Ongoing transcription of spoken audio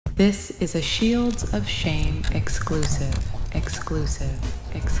This is a Shields of Shame exclusive.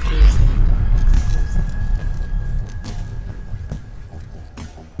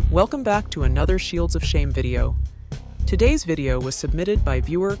 Welcome back to another Shields of Shame video. Today's video was submitted by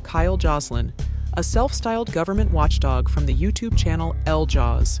viewer Kyle Joslin, a self-styled government watchdog from the YouTube channel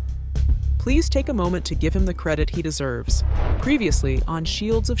LJaws. Please take a moment to give him the credit he deserves. Previously on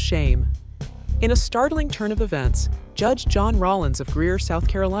Shields of Shame. In a startling turn of events, Judge John Rollins of Greer, South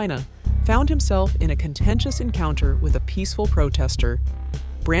Carolina, found himself in a contentious encounter with a peaceful protester.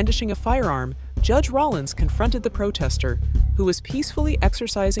 Brandishing a firearm, Judge Rollins confronted the protester, who was peacefully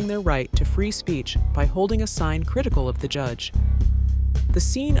exercising their right to free speech by holding a sign critical of the judge. The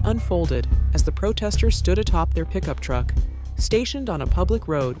scene unfolded as the protesters stood atop their pickup truck, stationed on a public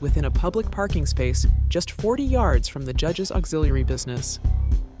road within a public parking space just 40 yards from the judge's auxiliary business.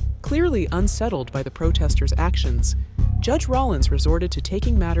 Clearly unsettled by the protesters' actions, Judge Rollins resorted to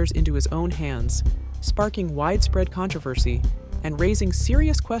taking matters into his own hands, sparking widespread controversy and raising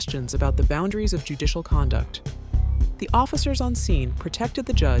serious questions about the boundaries of judicial conduct. The officers on scene protected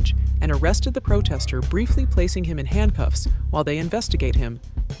the judge and arrested the protester, briefly placing him in handcuffs while they investigate him,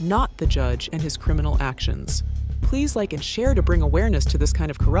 not the judge and his criminal actions. Please like and share to bring awareness to this kind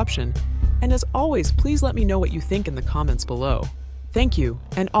of corruption, and as always, please let me know what you think in the comments below. Thank you,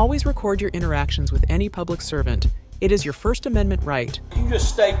 and always record your interactions with any public servant. It is your First Amendment right. You just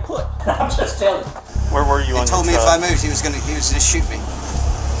stay put. I'm just telling you. Where were you on your truck? He told me if I moved, he was gonna shoot me.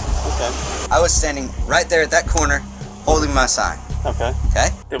 Okay. I was standing right there at that corner, holding my sign. Okay. Okay?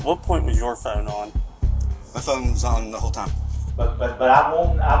 At what point was your phone on? My phone was on the whole time. But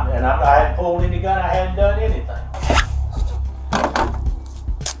I hadn't pulled any gun. I hadn't done anything.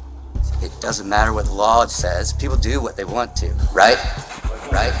 It doesn't matter what the law says. People do what they want to, right?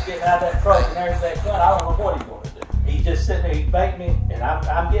 Right? Getting out of that truck and there's that gun. I don't know what he's going to do. He's just sitting there, he's baiting me, and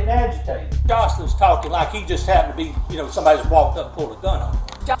I'm getting agitated. Johnson's talking like he just happened to be, somebody just walked up and pulled a gun on him.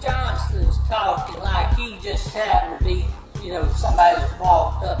 Johnson's talking like he just happened to be, somebody just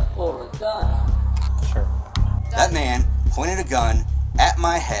walked up and pulled a gun on him. Sure. That man pointed a gun at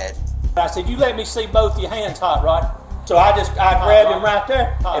my head. I said, you let me see both your hands hot, right? So I grabbed him right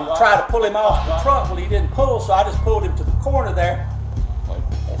there and tried to pull him off the truck. Well, he didn't pull, so I just pulled him to the corner there.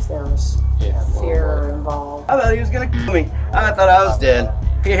 If there was fear involved. I thought he was going to kill me. I thought I was dead.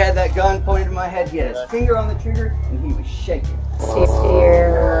 He had that gun pointed at my head. He had his finger on the trigger, and he was shaking.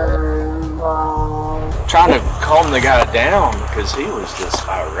 Fear involved. Trying to calm the guy down because he was just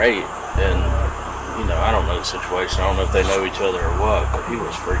irate. And, I don't know the situation. I don't know if they know each other or what, but he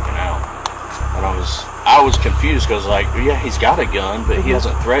was freaking out. And I was confused because, yeah, he's got a gun, but he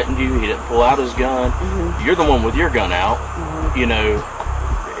hasn't threatened you. He didn't pull out his gun. You're the one with your gun out. He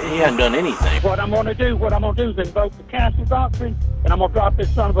hadn't done anything. What I'm going to do is invoke the Cashapp doctrine, and I'm going to drop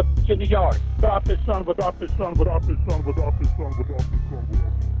this son of a bitch in the yard. Drop this son of a, drop this son of a, drop this son of a, drop this son of a, drop this son of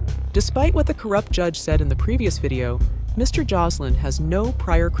a. Despite what the corrupt judge said in the previous video, Mr. Joslin has no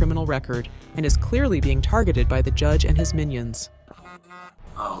prior criminal record and is clearly being targeted by the judge and his minions.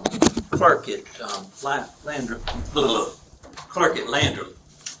 Clerk at Landrum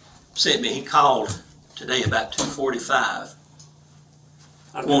sent me. He called today about 2:45.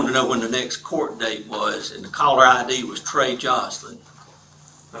 I wanted to know when the next court date was, and the caller ID was Trey Joslin.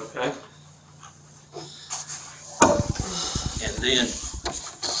 Okay. And then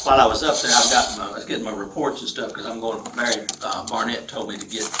while I was up there, I was getting my reports and stuff because I'm going to Mary Barnett told me to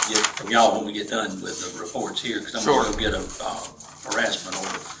get from y'all when we get done with the reports here because I'm going to get a harassment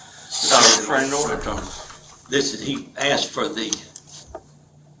order. He asked for the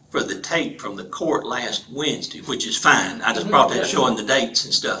tape from the court last Wednesday, which is fine. I just brought that showing the dates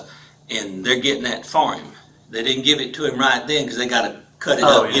and stuff, and they're getting that for him. They didn't give it to him right then because they got to cut it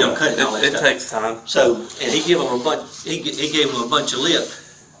up, cut it and all that stuff. It takes time. So, and he gave him a bunch. He gave him a bunch of lip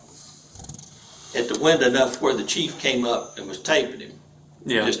at the window enough where the chief came up and was taping him.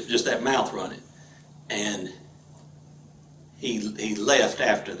 Yeah. Just that mouth running, and he left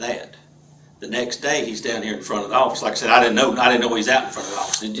after that. The next day, he's down here in front of the office. Like I said, I didn't know he's out in front of the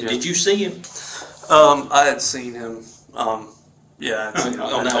office. Did you see him? I had seen him. Yeah, I'd seen him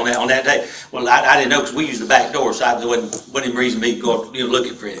on that day. Well, I didn't know because we used the back door, so there wasn't any reason me to go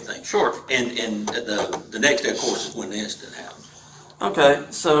looking for anything. Sure. And the next day, of course, is when the incident happened. Okay,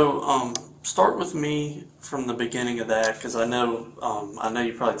 so start with me from the beginning of that because I know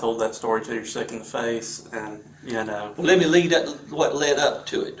you probably told that story till you're sick in the face, and Well, let me lead up what led up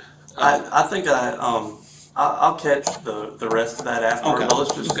to it. I think I'll catch the rest of that afterward. Okay. But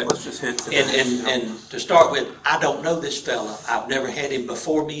let's just hit today. And to start with, I don't know this fella. I've never had him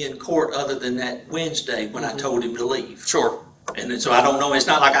before me in court other than that Wednesday when I told him to leave. Sure. And so I don't know. It's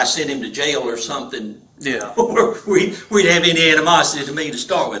not like I sent him to jail or something. Yeah. Or we'd have any animosity to me to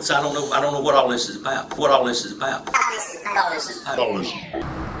start with. So I don't know. I don't know what all this is about. What all this is about.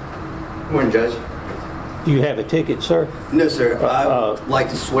 Morning, Judge. Do you have a ticket, sir? No, sir. I'd like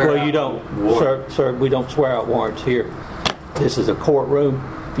to swear. Well, you don't, sir. We don't swear out warrants here. This is a courtroom.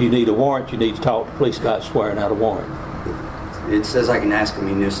 If you need a warrant, you need to talk to the police about swearing out a warrant. It says I can ask a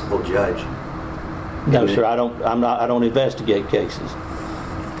municipal judge. No, sir. I don't investigate cases.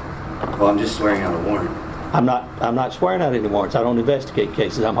 Well, I'm just swearing out a warrant. I'm not swearing out any warrants. I don't investigate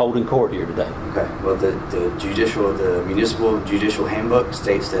cases. I'm holding court here today. Okay. Well, the municipal judicial handbook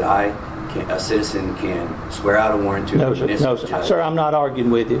states that a citizen can swear out a warrant to a municipal judge. No, sir. I'm not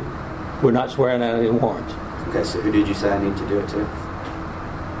arguing with you. We're not swearing out any warrants. Okay. So who did you say I need to do it to?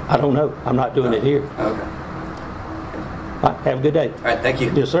 I don't know. I'm not doing it here. Okay. All right, have a good day. All right. Thank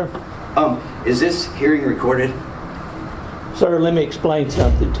you. Yes, sir. Is this hearing recorded? Sir, let me explain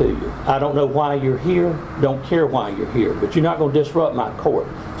something to you. I don't know why you're here, don't care why you're here, but you're not going to disrupt my court.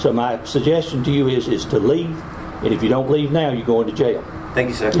 So my suggestion to you is to leave, and if you don't leave now, you're going to jail. Thank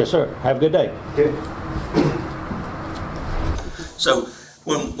you, sir. Yes, sir. Have a good day. Good. So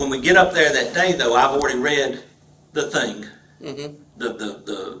when we get up there that day, though, I've already read the thing,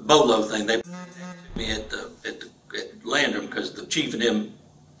 the BOLO thing. They put me at Landrum because the chief and them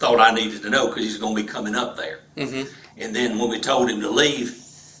thought I needed to know because he's going to be coming up there. And then when we told him to leave,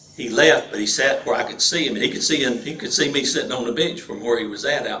 he left, but he sat where I could see him, and he could see me sitting on the bench from where he was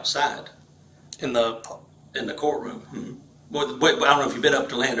at outside In the courtroom. Well, I don't know if you've been up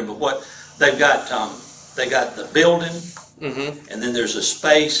to Landrum, but what they've got, they got the building, and then there's a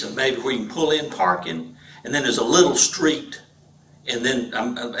space, and maybe where you can pull in parking, and then there's a little street, and then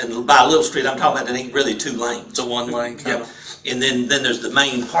and by a little street, I'm talking about it ain't really 2 lanes. It's a 1 lane kind of. And then there's the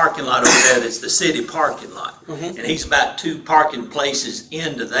main parking lot over there that's the city parking lot. And he's about 2 parking places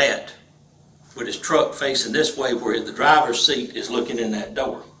into that with his truck facing this way where the driver's seat is looking in that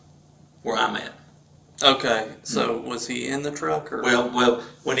door where I'm at. Okay, so was he in the truck? Or? Well,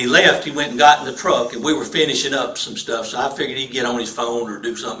 when he left, he went and got in the truck, and we were finishing up some stuff, so I figured he'd get on his phone or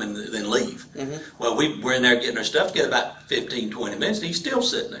do something and then leave. Well, we were in there getting our stuff together about 15, 20 minutes, and he's still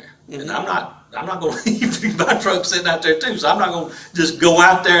sitting there. And I'm not going to leave my truck sitting out there too, so I'm not going to just go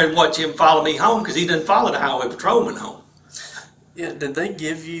out there and watch him follow me home because he didn't follow the highway patrolman home. Yeah, did they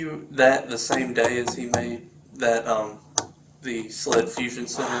give you that the same day as he made that the SLED Fusion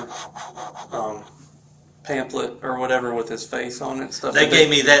Center pamphlet or whatever with his face on it? Stuff. They gave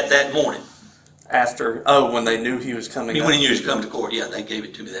me that morning. After when they knew he was coming. When he knew he was coming to court, yeah, they gave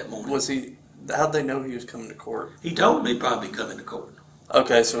it to me that morning. Was he? How'd they know he was coming to court? He told me he'd probably coming to court.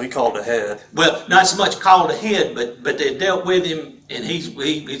 Okay, so he called ahead. Well, not so much called ahead, but they dealt with him, and he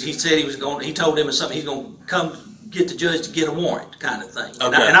said he was going. He told him something. He's going to come get the judge to get a warrant, kind of thing. Okay.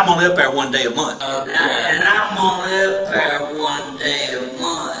 And I'm only up there 1 day a month. And I'm only up there 1 day a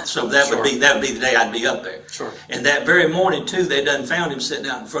month. So that would be the day I'd be up there. Sure. And that very morning too, they done found him sitting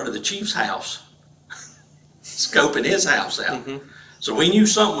out in front of the chief's house, scoping his house out. So we knew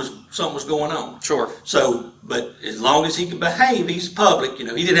something was going on. Sure. So, but as long as he could behave, he's public. You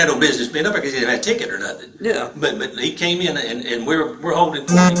know, he didn't have no business being up there because he didn't have a ticket or nothing. Yeah. But he came in and we're holding. He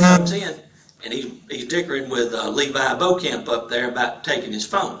comes in and he's dickering with Levi Bocamp up there about taking his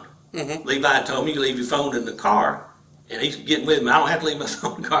phone. Levi told me you leave your phone in the car, and he's getting with me. I don't have to leave my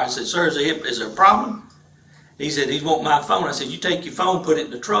phone in the car. I said, "Sir, is there a problem?" He said, "He's wanting my phone." I said, "You take your phone, put it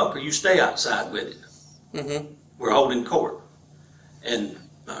in the truck, or you stay outside with it." We're holding court. And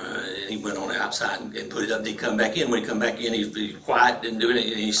he went on outside and put it up, and he come back in. When he come back in, he was quiet, didn't do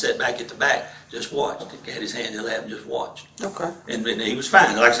anything, and he sat back at the back, just watched. He had his hand in the lap and just watched. Okay. And he was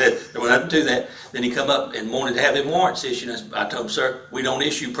fine. Like I said, there was nothing to that. Then he come up and wanted to have him warrants issued. I told him, "Sir, we don't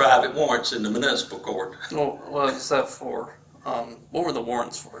issue private warrants in the municipal court." Well, what's that for? What were the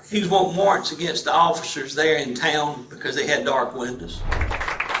warrants for? He was wanting warrants against the officers there in town because they had dark windows.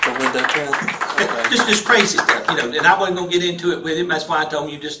 The window tint? Okay. Just crazy stuff, you know. And I wasn't gonna get into it with him. That's why I told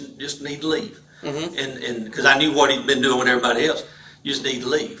him you just need to leave. And because I knew what he'd been doing with everybody else, you just need to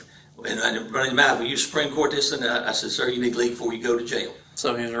leave. And I running him out. Will you Supreme Court this? And I said, "Sir, you need to leave before you go to jail."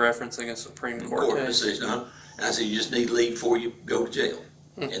 So he was referencing a Supreme Court case. Decision, And I said, "You just need to leave before you go to jail."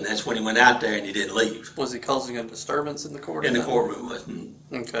 And that's when he went out there and he didn't leave. Was he causing a disturbance in the court? In the courtroom, was.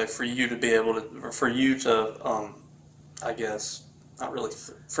 Okay, for you to be able to, I guess. Not really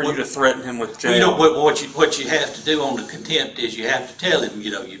for you to threaten him with jail. You know what you have to do on the contempt is you have to tell him,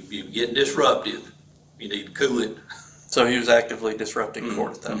 you know, you're getting disruptive. You need to cool it. So he was actively disrupting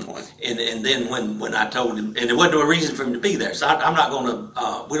court at that point. And then when I told him, and there wasn't a reason for him to be there, so I'm not going to.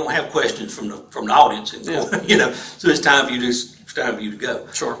 We don't have questions from the audience, you know. So it's time for you to go.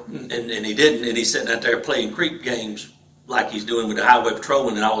 Sure. And he didn't, and he's sitting out there playing creep games like he's doing with the highway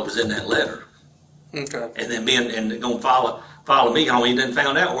patrolman, and all of us in that letter. Okay. And then going to follow me home. He didn't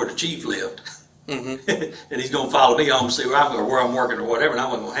found out where the chief lived, and he's going to follow me home and see where I'm working or whatever. And I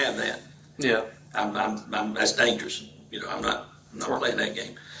wasn't going to have that. Yeah. I'm that's dangerous. You know, I'm not playing that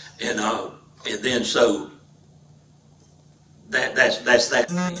game. And then so that's that.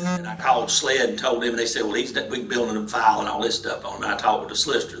 And I called SLED and told them, and they said, well, we building a file and all this stuff on. And I talked with the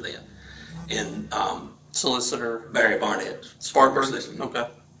solicitor then, and Solicitor Barry Barnett, Spartanburg. solicitor. Okay.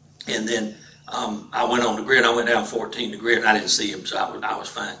 And then I went on to Greer, and I went down 14 to Greer, and I didn't see him, so I was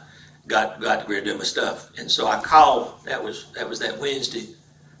fine. Got to Greer doing my stuff, and so I called. That was that Wednesday.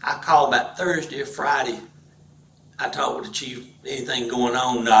 I called about Thursday or Friday. I talked with the chief. Anything going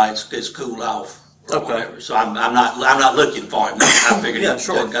on? No, it's cooled off or whatever. So I'm not looking for him. I figured he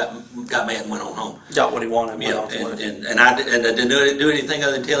got mad and went on home. Got what he wanted. Yeah, and I didn't do anything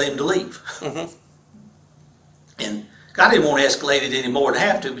other than tell him to leave. And I didn't want to escalate it any more than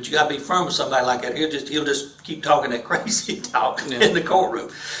have to, but you got to be firm with somebody like that. He'll just keep talking that crazy talk in the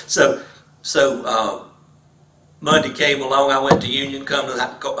courtroom. So Monday came along. I went to Union, come to the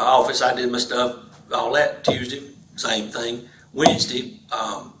office. I did my stuff. All that Tuesday, same thing. Wednesday,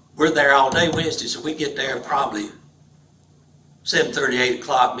 we're there all day Wednesday, so we get there probably 7:30, 8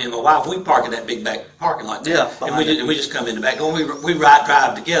 o'clock. Me and my wife, we park in that big back parking lot there. Yeah, and we just come in the back. And we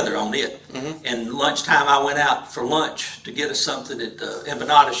drive together on it. And lunchtime, I went out for lunch to get us something at the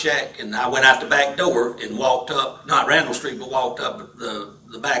Empanada Shack, and I went out the back door and walked up, not Randle Street, but walked up the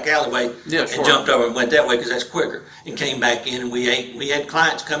back alleyway and jumped over and went that way because that's quicker, and came back in and we ate. We had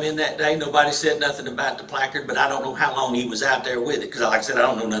clients come in that day. Nobody said nothing about the placard, but I don't know how long he was out there with it because, like I said, I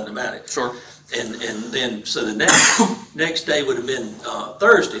don't know nothing about it. Sure. And then so the next day would have been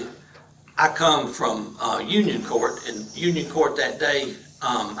Thursday. I come from Union Court, and Union Court that day,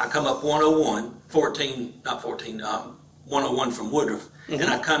 I come up 101 from Woodruff, and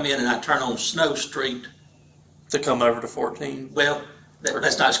I come in and I turn on Snow Street to come over to 14. Well,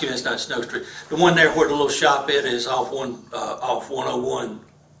 that's not Snow Street. The one there where the little shop is off 101,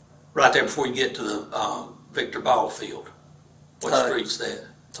 right there before you get to the Victor Ball Field. What street's that?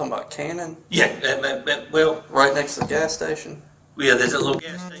 Talking about Cannon? Yeah, well, right next to the gas station. Yeah, there's a little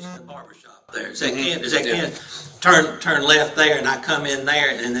gas station and barber shop there. Is that Ken? Is that Ken? Turn left there, and I come in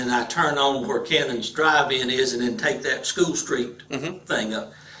there, and then I turn on where Cannon's drive-in is, and then take that School Street thing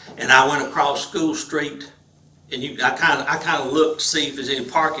up. And I went across School Street, and I kind of looked to see if there's any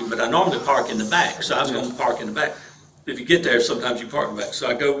parking, but I normally park in the back, so I was going to park in the back. If you get there, sometimes you park in the back. So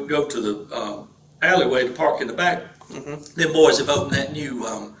I go to the alleyway to park in the back. Them boys have opened that new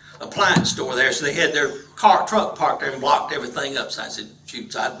appliance store there, so they had their truck parked there and blocked everything up. So I said,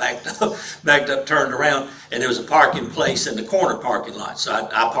 shoot, so I backed up, turned around, and there was a parking place in the corner parking lot. So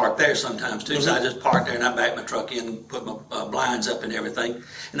I park there sometimes too. So I just parked there and I backed my truck in and put my blinds up and everything.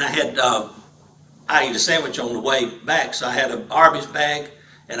 And I ate a sandwich on the way back, so I had an Arby's bag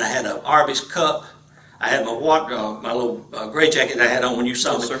and I had an Arby's cup. I had my my little gray jacket I had on when you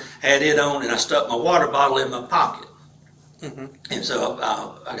saw me. Had it on, and I stuck my water bottle in my pocket. And so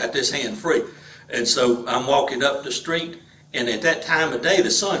I got this hand free. And so I'm walking up the street, and at that time of day,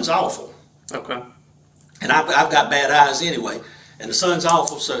 the sun's awful. Okay. And I've got bad eyes anyway, and the sun's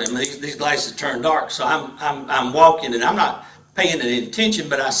awful, so these glasses turn dark. So I'm walking, and I'm not paying any attention,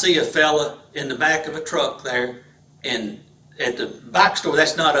 but I see a fella in the back of a truck there, and at the bike store,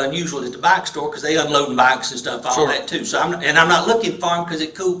 that's not unusual at the bike store because they unloading bikes and stuff, all that too. So I'm not looking for him because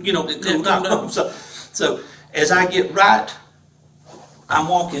it cooled down. So as I get right, I'm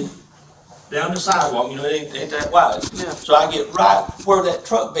walking down the sidewalk. It ain't that wide. Yeah. So I get right where that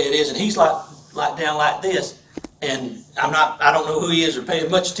truck bed is, and he's like down like this, and I don't know who he is or paying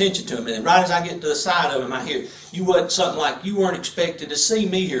much attention to him. And right as I get to the side of him, I hear, "You wasn't something like you weren't expected to see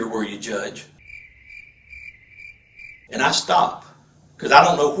me here, were you, Judge?" And I stop because I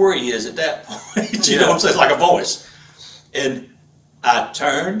don't know where he is at that point. You know what I'm saying? It's like a voice. And I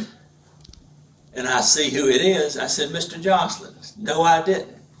turned and I see who it is. I said, "Mr. Joslin." "No, I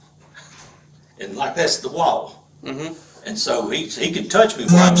didn't." And like that's the wall. And so he could touch me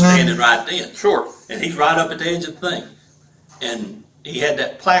where I'm standing right then. Sure. And he's right up at the edge of the thing. And he had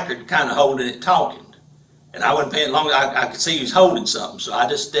that placard kind of holding it, talking. And I wasn't paying long. I could see he was holding something. So I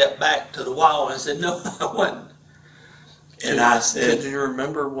just stepped back to the wall and I said, "No, I wasn't." And I said, "Did you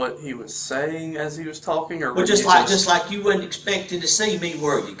remember what he was saying as he was talking, or well, just like you wasn't expecting to see me,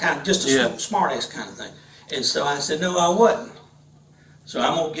 were you?" Kind of just a smart ass kind of thing. And so I said, no, I wasn't. So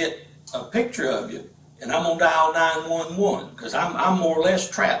I'm going to get a picture of you, and I'm going to dial 911, because I'm more or less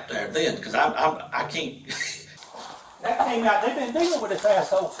trapped there then, because I can't. That came out, they've been dealing with this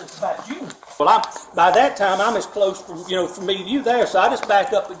asshole since about June. Well, by that time, I'm as close from me to you there, so I just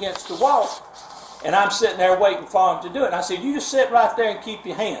back up against the wall, and I'm sitting there waiting for him to do it. And I said, you just sit right there and keep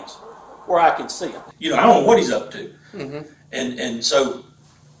your hands where I can see him. I don't know what he's up to. And so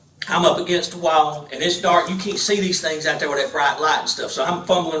I'm up against the wall, and it's dark. You can't see these things out there with that bright light and stuff. So I'm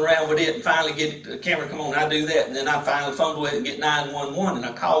fumbling around with it, and finally get the camera come on. And I do that, and then I finally fumble it and get 911, and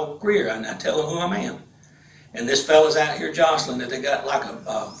I call Greer, and I tell him who I am. And this fella's out here jostling that they got like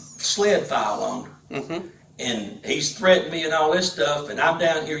a sled file on. And he's threatened me and all this stuff, and I'm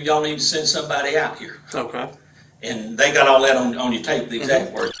down here, y'all need to send somebody out here. Okay. And they got all that on your tape, the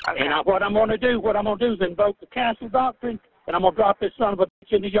exact words. And what I'm going to do is invoke the Castle doctrine, and I'm going to drop this son of a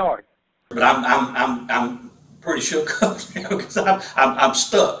bitch in the yard. But I'm pretty shook up now, because I'm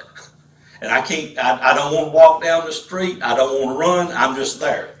stuck. And I can't, I don't want to walk down the street. I don't want to run. I'm just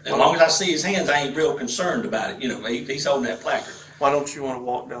there. As long as I see his hands, I ain't real concerned about it. He's holding that placard. Why don't you want to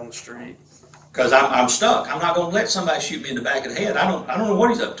walk down the street? Because I'm stuck. I'm not going to let somebody shoot me in the back of the head. I don't know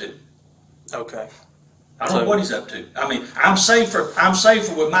what he's up to. Okay. I don't know what he's up to. I mean, I'm safer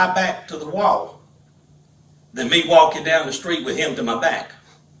with my back to the wall than me walking down the street with him to my back.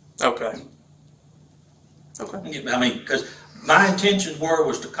 Okay. Okay. I mean, because my intentions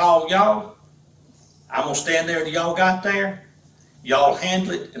was to call y'all. I'm going to stand there till y'all got there. Y'all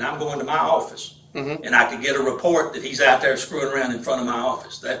handle it, and I'm going to my office. And I could get a report that he's out there screwing around in front of my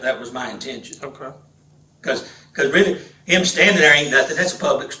office. That was my intention. Okay. Because really, him standing there ain't nothing. That's a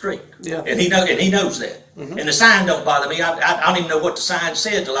public street. Yeah. And he knows that. And the sign don't bother me. I don't even know what the sign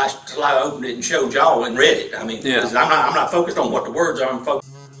said till I opened it and showed y'all and read it. I mean, I'm not focused on what the words are. I'm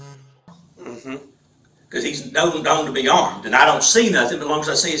focused. Because he's known to be armed, and I don't see nothing. But as long as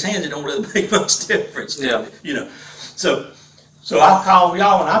I see his hands, it don't really make much difference. Yeah. So I call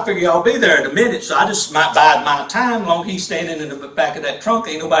y'all, and I figure y'all be there in a minute. So I just might bide my time. As long as he's standing in the back of that trunk,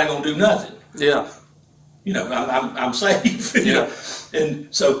 ain't nobody gonna do nothing. Yeah. I'm safe. And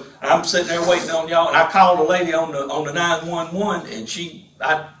so I'm sitting there waiting on y'all, and I called a lady on the 911, and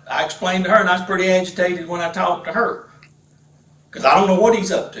I explained to her, and I was pretty agitated when I talked to her, because I don't know what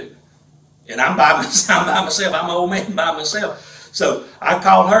he's up to, and I'm by myself. I'm an old man by myself. So I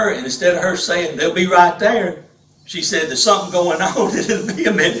called her, and instead of her saying they'll be right there, she said there's something going on. It'll be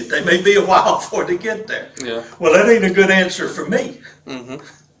a minute. They may be a while before they get there. Yeah. Well, that ain't a good answer for me.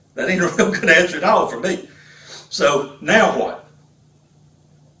 That ain't a real good answer at all for me. So now what?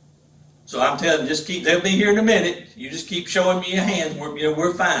 So I'm telling you, they'll be here in a minute. You just keep showing me your hands.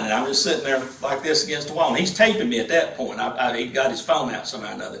 We're fine. And I'm just sitting there like this against the wall. And he's taping me at that point. He got his phone out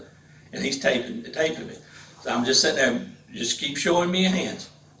somehow or another. And he's taping me. So I'm just sitting there, just keep showing me your hands.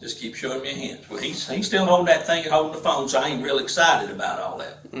 Just keep showing me your hands. Well, he's still holding that thing and holding the phone, so I ain't real excited about all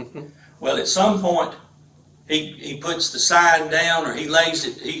that. Well, at some point, he puts the sign down, or he lays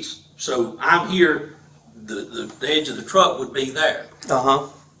it. So I'm here. The edge of the truck would be there.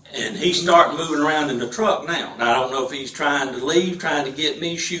 And he's starting moving around in the truck now. Now, I don't know if he's trying to leave, trying to get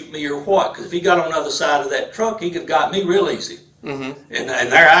me, shoot me, or what. Because if he got on the other side of that truck, he could have got me real easy. And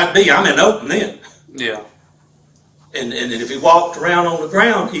there I'd be. I'm in open then. Yeah. And if he walked around on the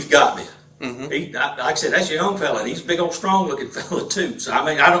ground, he's got me. Like I said, that's a young fella, and he's a big old strong-looking fella too. So I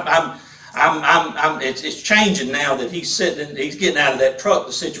mean, it's changing now that he's sitting, he's getting out of that truck.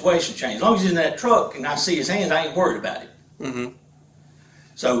 The situation changed. As long as he's in that truck and I see his hands, I ain't worried about it.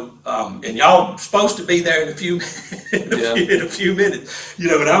 So and y'all supposed to be there in a few minutes,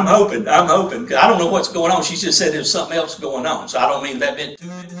 and I'm hoping. 'Cause I don't know what's going on. She just said there's something else going on. So I don't mean that been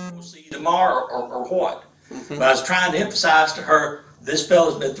we'll see you tomorrow or what. But I was trying to emphasize to her, this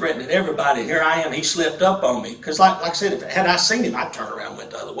fella's been threatening everybody, and here I am, he slipped up on me. Because like I said, had I seen him, I'd turn around and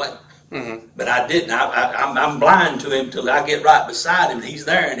went the other way. But I didn't. I'm blind to him until I get right beside him, and he's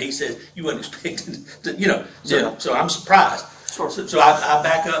there, and he says, you wasn't expecting to, so I'm surprised. So I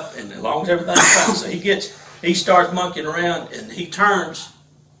back up, and as long as everything's fine, so he starts monkeying around, and he turns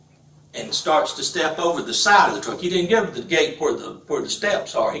and starts to step over the side of the truck. He didn't go to the gate where the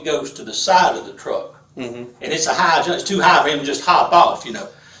steps are. He goes to the side of the truck. And it's a high jump. It's too high for him to just hop off,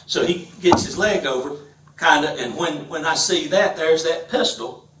 So he gets his leg over, kind of, and when I see that, there's that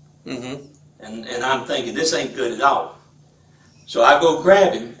pistol. And I'm thinking, this ain't good at all. So I go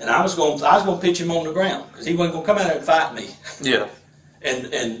grab him, and I was going to pitch him on the ground, because he wasn't going to come out there and fight me. Yeah.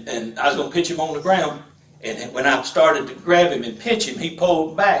 And I was going to pitch him on the ground, and when I started to grab him and pitch him, he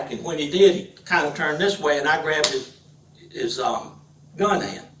pulled back, and when he did, he kind of turned this way, and I grabbed his gun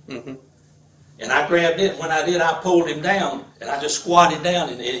hand. And I grabbed it. When I did, I pulled him down, and I just squatted down,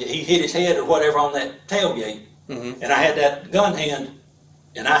 and he hit his head or whatever on that tailgate. And I had that gun hand,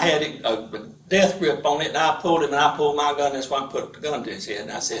 and I had a death grip on it, and I pulled him, and I pulled my gun. That's why I put the gun to his head,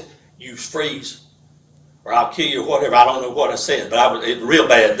 and I said, "You freeze, or I'll kill you," or whatever. I don't know what I said, but it was real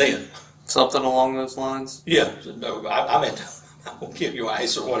bad then. Something along those lines? Yeah. No, I meant, I'm going to kill your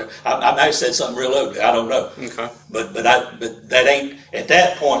ass or whatever. I may have said something real ugly. I don't know. Okay. But that ain't, at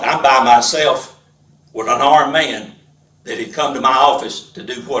that point, I'm by myself with an armed man that had come to my office to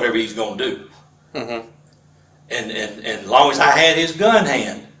do whatever he's going to do. And as long as I had his gun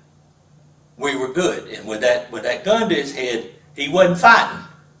hand, we were good. And with that gun to his head, he wasn't fighting.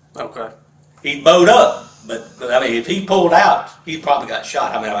 Okay. He bowed up. But I mean, if he pulled out, he probably got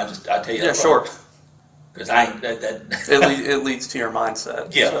shot. I mean, I tell you that. Yeah, sure. Because I ain't that. It leads to your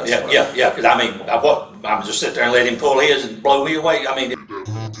mindset. Yeah. Because I mean, I'm just sit there and let him pull his and blow me away. I mean,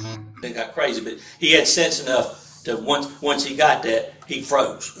 it got crazy. But he had sense enough to once he got that, he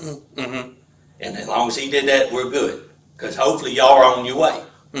froze. And as long as he did that, we're good. Because hopefully y'all are on your way.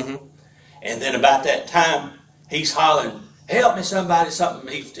 And then about that time, he's hollering, "Help me, somebody!" Something.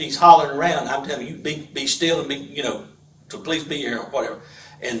 He's hollering around. I'm telling you, be still and be, so please be here or whatever.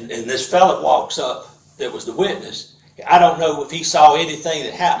 And this fella walks up. That was the witness. I don't know if he saw anything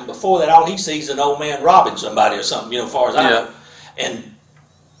that happened before that. All he sees is an old man robbing somebody or something. As far as I know. And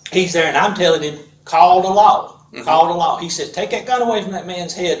he's there, and I'm telling him, "Call the law. Call the law." He says, "Take that gun away from that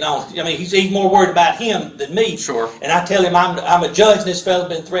man's head." No, I mean, he's more worried about him than me. Sure. And I tell him I'm a judge, and this fella's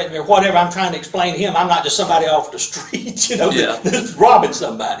been threatening me or whatever. I'm trying to explain to him I'm not just somebody off the street, that's robbing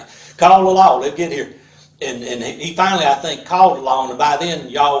somebody. Call the law. Let's get here. And he finally, I think, called the law, and by then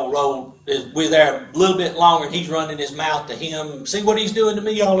y'all rolled. We're there a little bit longer, and he's running his mouth to him. See what he's doing to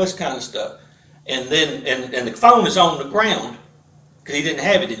me, all this kind of stuff. And then and the phone is on the ground. Because he didn't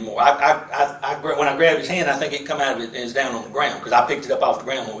have it anymore. When I grabbed his hand, I think it come out of it and it's down on the ground. Because I picked it up off the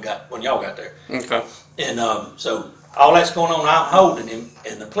ground when y'all got there. Okay. And so all that's going on, I'm holding him,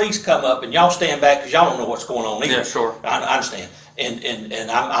 and the police come up, and y'all stand back because y'all don't know what's going on either. Yeah, sure. I understand.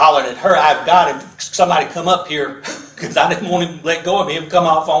 And I'm hollering at her, "I've got him. Somebody come up here," because I didn't want him to let go of him, come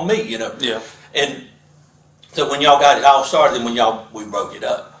off on me, Yeah. And so when y'all got it all started, then we broke it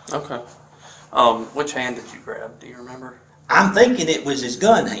up. Okay. Which hand did you grab? Do you remember? I'm thinking it was his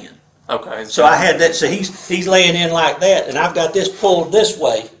gun hand. Okay. So I had that. So he's laying in like that, and I've got this pulled this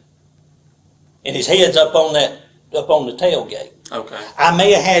way, and his head's up on the tailgate. Okay. I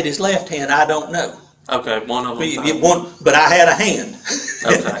may have had his left hand. I don't know. Okay, one of them. But I had a hand.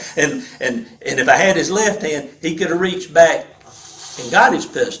 Okay. and if I had his left hand, he could have reached back and got his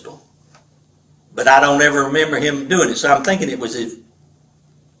pistol. But I don't ever remember him doing it. So I'm thinking it was his.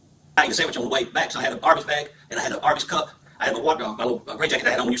 I ate a sandwich on the way back, so I had an Arby's bag and I had an Arby's cup. I had my little gray jacket I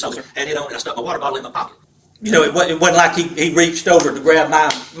had on when you saw it, had it on, and I stuck my water bottle in my pocket. It wasn't like he reached over to grab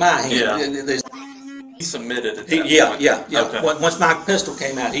my hand. Yeah. He submitted at that point. Yeah. Okay. Once my pistol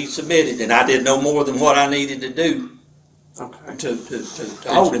came out, he submitted, and I did no more than what I needed to do to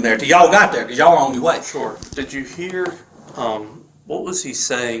hold him there till y'all got there, because y'all were on your way. Sure. Did you hear, what was he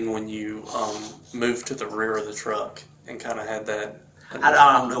saying when you moved to the rear of the truck and kind of had that?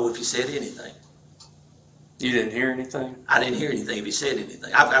 I don't know if he said anything. You didn't hear anything? I didn't hear anything if he said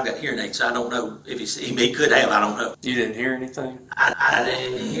anything. I've got hearing aids, so I don't know if he could have. I don't know. You didn't hear anything? I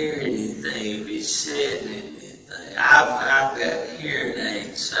didn't hear anything if he said anything. I've got hearing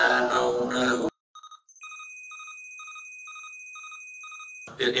aids, so I don't know.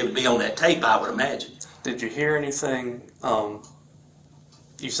 It would be on that tape, I would imagine. Did you hear anything?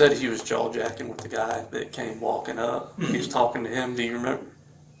 You said he was jaw-jacking with the guy that came walking up. He was talking to him. Do you remember?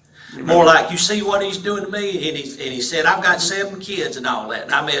 More like, "You see what he's doing to me?" And he said, "I've got 7 kids and all that."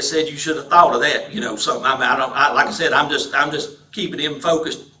 And I may have said, "You should have thought of that." Something. I mean, like I said, I'm just keeping him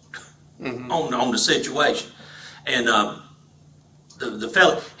focused on the situation. And the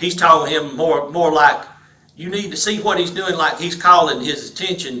fella, he's talking to him more like, "You need to see what he's doing." Like he's calling his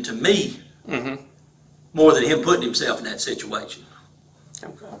attention to me more than him putting himself in that situation.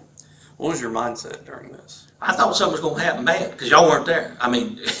 Okay. What was your mindset during this? I thought something was going to happen bad because y'all weren't there. I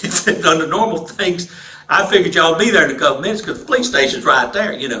mean, under normal things, I figured y'all would be there in a couple minutes because the police station's right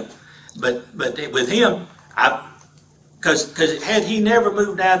there, But with him, because had he never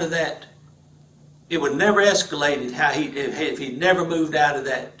moved out of that, it would never escalated if he never moved out of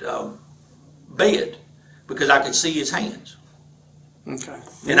that bed because I could see his hands. Okay.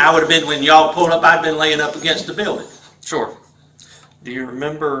 And I would have been, when y'all pulled up, I'd been laying up against the building. Sure. Do you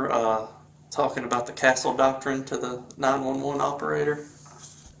remember talking about the castle doctrine to the 911 operator?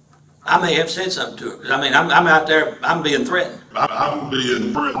 I may have said something to her. I mean, I'm out there, I'm being threatened.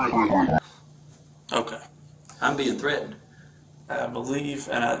 Okay. I'm being threatened. I believe,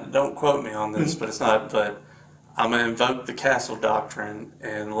 and don't quote me on this, but it's not, but I'm going to invoke the castle doctrine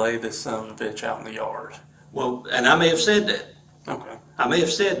and lay this son of a bitch out in the yard. Well, and I may have said that. Okay. I may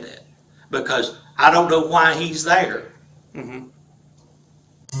have said that because I don't know why he's there. Mm-hmm.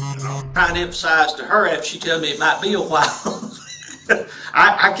 I'm trying to emphasize to her after she tells me it might be a while.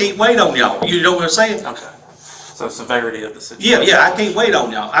 I can't wait on y'all. You know what I'm saying? Okay. So severity of the situation. Yeah, I can't wait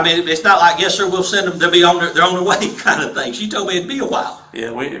on y'all. I mean, it's not like, yes, sir, we'll send them. They'll be on they're on their way kind of thing. She told me it'd be a while.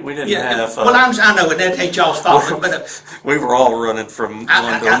 Yeah, we didn't have. Well, I know, and that ain't y'all's fault. But we were all running from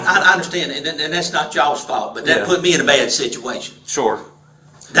London. I understand, and that's not y'all's fault. But that put me in a bad situation. Sure.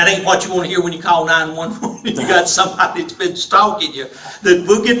 That ain't what you want to hear when you call 911. You got somebody that's been stalking you. That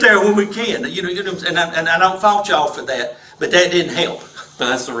we'll get there when we can. You know, and I don't fault y'all for that. But that didn't help. But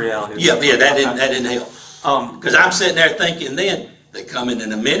that's the reality. Yeah, that didn't help. Because I'm sitting there thinking, then they coming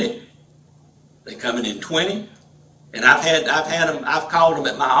in a minute, they coming in 20, and I've called them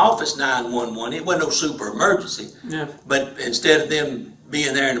at my office 911. It wasn't no super emergency. Yeah. But instead of them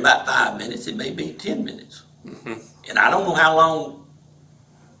being there in about 5 minutes, it may be 10 minutes. Mm-hmm. And I don't know how long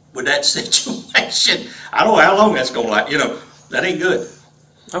with that situation. I don't know how long that's gonna that ain't good.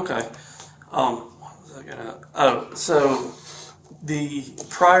 Okay. What was I gonna? Oh, so the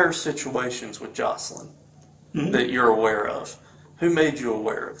prior situations with Joslin that you're aware of, who made you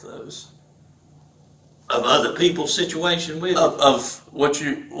aware of those? Of other people's situation with of what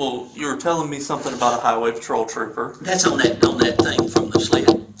you were telling me something about a highway patrol trooper. That's on that thing from the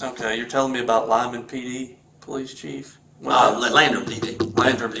sled. Okay, you're telling me about Lyman PD police chief. Landrum PD.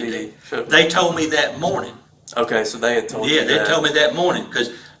 Landrum PD. Sure. They told me that morning. Okay, so they had told you. Yeah, they told me that morning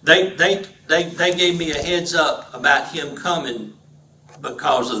because they gave me a heads up about him coming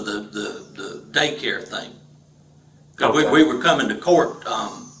because of the daycare thing. Okay. We were coming to court.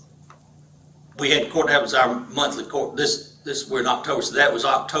 We had court. That was our monthly court. We're in October, so that was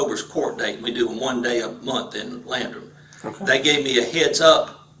October's court date. We do 1 day a month in Landrum. Okay. They gave me a heads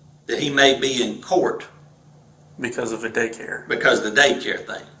up that he may be in court. Because of the daycare. Because of the daycare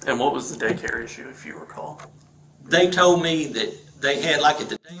thing. And what was the daycare issue, if you recall? They told me that they had, like at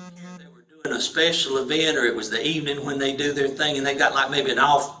the daycare, they were doing a special event, or it was the evening when they do their thing, and they got like maybe an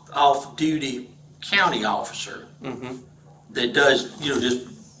off-duty county officer that does, just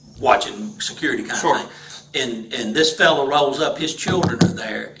watching security kind of thing. And this fellow rolls up, his children are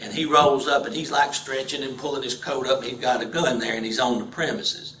there, and he rolls up and he's like stretching and pulling his coat up, and he's got a gun there, and he's on the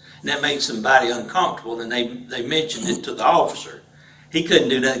premises. And that made somebody uncomfortable, and they mentioned it to the officer. He couldn't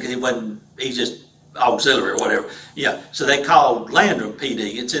do nothing because he's just auxiliary or whatever. Yeah, so they called Landrum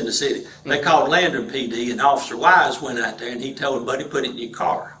PD. It's in the city. They called Landrum PD, and Officer Wise went out there, and he told him, buddy, put it in your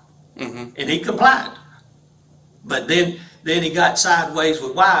car. And he complied. But then he got sideways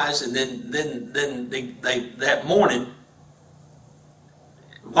with Wise, and then they that morning,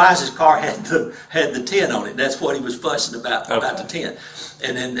 Wise's car had the tent on it. That's what he was fussing about the tent.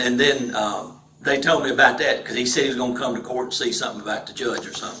 And then they told me about that because he said he was going to come to court and see something about the judge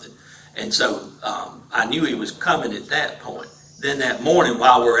or something. And so I knew he was coming at that point. Then that morning,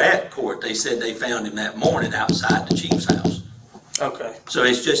 while we're at court, they said they found him that morning outside the chief's house. Okay. So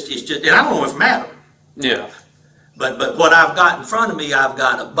it's just, and I don't know if it matters. Yeah. But what I've got in front of me, I've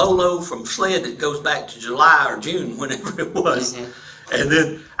got a bolo from SLED that goes back to July or June, whenever it was. And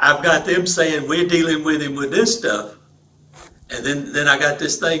then I've got them saying we're dealing with him with this stuff. And then I got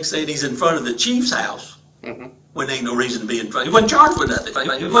this thing saying he's in front of the chief's house. When there ain't no reason to be in front. He wasn't charged with nothing.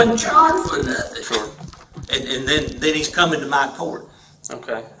 He wasn't charged with nothing. Sure. And then he's coming to my court.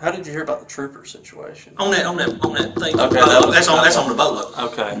 Okay. How did you hear about the trooper situation? On that thing. Okay. That's on the bolo.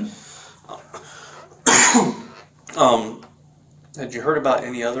 Okay. Had you heard about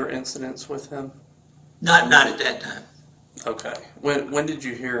any other incidents with him? Not at that time. Okay. When did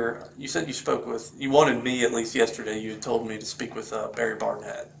you hear? You said you spoke with. You wanted me at least yesterday. You had told me to speak with Barry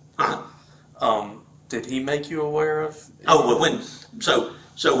Barnett. Did he make you aware of? Oh, well, when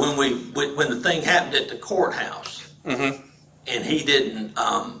the thing happened at the courthouse, and he didn't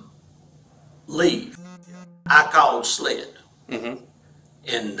leave, I called SLED,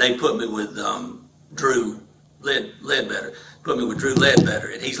 and they put me with Drew Ledbetter. Put me with Drew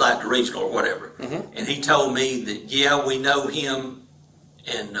Ledbetter, and he's like the regional or whatever. And he told me that, yeah, we know him,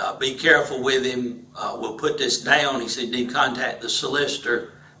 and be careful with him. We'll put this down. He said, need to contact the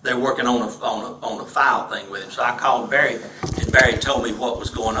solicitor. They're working on a file thing with him. So I called Barry, and Barry told me what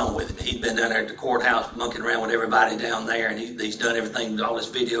was going on with him. He'd been down there at the courthouse monkeying around with everybody down there, and he's done everything, all this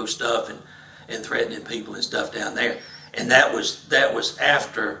video stuff and threatening people and stuff down there. And that was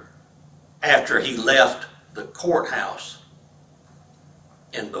after he left the courthouse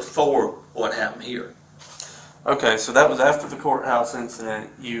and before what happened here. Okay, so that was after the courthouse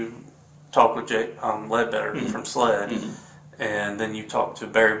incident. You talked with Ledbetter from SLED, and then you talked to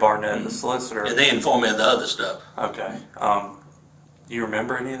Barry Barnett, the solicitor. And they informed me of the other stuff. Okay. You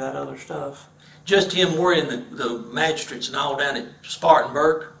remember any of that other stuff? Just him worrying the magistrates and all down at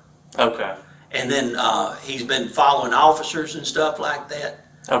Spartanburg. Okay. And then he's been following officers and stuff like that.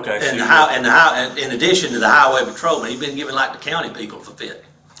 Okay. And in addition to the highway patrolman, he's been giving like the county people for fit.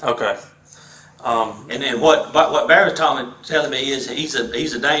 Okay. And then what Barry's telling me is he's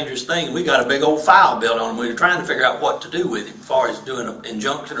a dangerous thing. We got a big old file built on him. We were trying to figure out what to do with him as far as doing an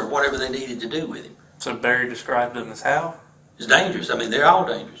injunction or whatever they needed to do with him. So Barry described him as how? It's dangerous. I mean, they're all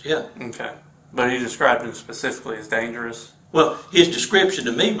dangerous, yeah. Okay. But he described him specifically as dangerous? Well, his description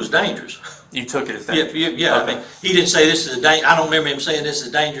to me was dangerous. You took it as dangerous? Yeah. Okay. I mean, he didn't say this is I don't remember him saying this is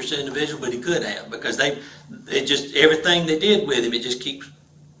a dangerous individual, but he could have, because everything they did with him, it just keeps...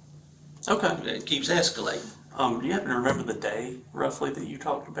 Okay. It keeps escalating. Do you happen to remember the day, roughly, that you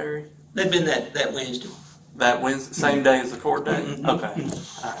talked to Barry? That'd been that Wednesday. That Wednesday, same day as the court day? Okay. All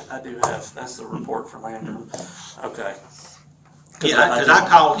right, I do have, that's the report for Landrum. Okay. Yeah, because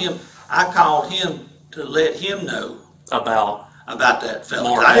I called him to let him know about that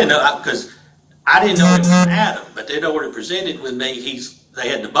fellow. I didn't know, because I didn't know it was Adam, but they'd already presented with me, they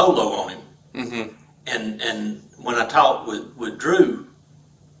had the bolo on him. And when I talked with Drew,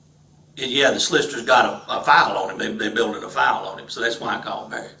 the solicitor's got a file on him. They're building a file on him, so that's why I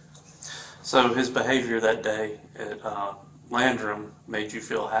called Barry. So his behavior that day at Landrum made you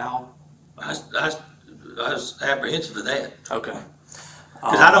feel how? I was apprehensive of that. Okay.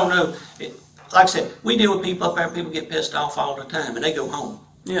 Because I don't know. Like I said, we deal with people up there. People get pissed off all the time, and they go home.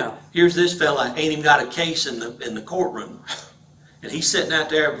 Yeah. Here's this fella ain't even got a case in the courtroom, and he's sitting out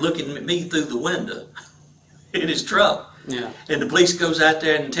there looking at me through the window in his truck. Yeah. And the police goes out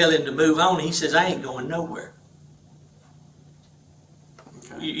there and tell him to move on. He says, I ain't going nowhere.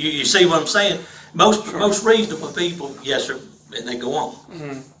 Okay. You see what I'm saying? Most reasonable people, yes sir, and they go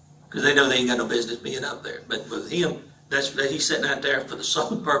on. Because they know they ain't got no business being up there. But with him, he's sitting out there for the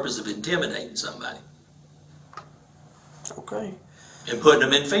sole purpose of intimidating somebody. Okay. And putting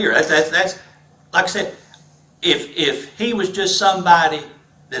them in fear. That's like I said, if he was just somebody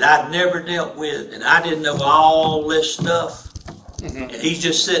that I'd never dealt with, and I didn't know all this stuff, and he's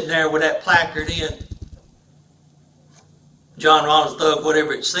just sitting there with that placard in, John Rollins thug,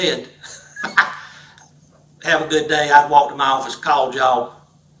 whatever it said, have a good day, I'd walk to my office, called y'all.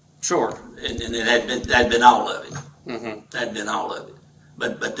 Sure. And that'd been all of it. That'd been all of it.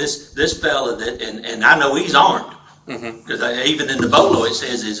 But this fella, and I know he's armed, because even in the bolo it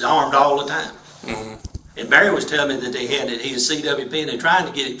says he's armed all the time. And Barry was telling me that he's a CWP and they're trying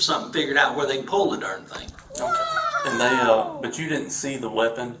to get something figured out where they can pull the darn thing. Okay. And but you didn't see the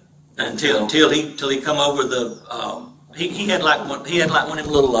weapon until he come over the. He had like one of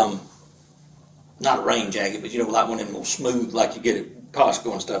them little not a rain jacket, but like one of them little smooth like you get at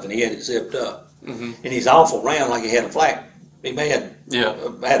Costco and stuff, and he had it zipped up. And he's awful round like he had a flak. He may have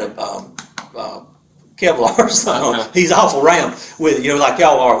had a Kevlar or something. Okay. He's awful round with it, like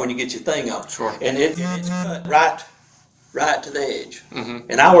y'all are when you get your thing up. Sure. And it's cut right to the edge.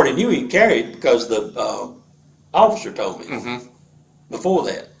 And I already knew he carried because the officer told me before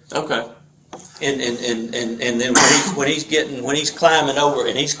that. Okay. And then when he's climbing over,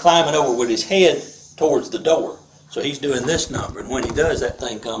 and he's climbing over with his head towards the door, so he's doing this number, and when he does, that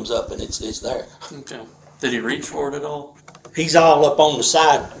thing comes up and it's there. Okay. Did he reach for it at all? He's all up on the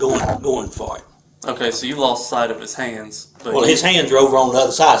side going for it. Okay, so you lost sight of his hands. Well, his hands are over on the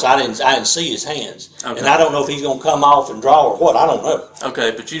other side, so I didn't see his hands. Okay. And I don't know if he's going to come off and draw or what. I don't know.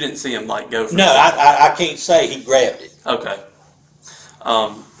 Okay, but you didn't see him go for it. No, I can't say he grabbed it. Okay.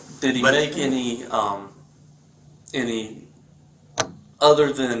 Did he make any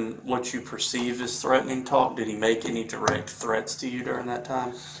other than what you perceive as threatening talk? Did he make any direct threats to you during that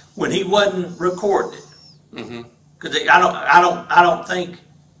time? When he wasn't recording it, because I don't think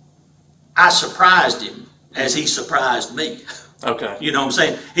I surprised him as he surprised me. Okay. You know what I'm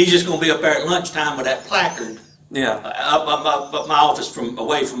saying? He's just going to be up there at lunchtime with that placard. Yeah. Up my office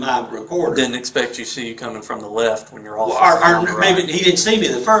away from my recorder. Didn't expect you to see you coming from the left when you're off. Or maybe he didn't see me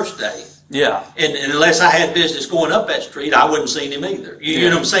the first day. Yeah. And unless I had business going up that street, I wouldn't seen him either. You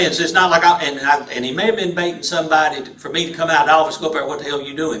know what I'm saying? So it's not like and he may have been baiting somebody for me to come out of the office, go up there, what the hell are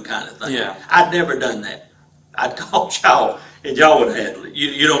you doing, kind of thing. Yeah. I'd never done that. I'd called y'all, and y'all would have handled it.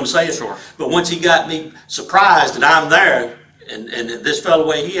 You know what I'm saying? Sure. But once he got me surprised that I'm there, and this fellow, the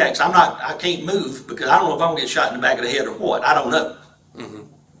way he acts, I can't move because I don't know if I'm going to get shot in the back of the head or what. I don't know.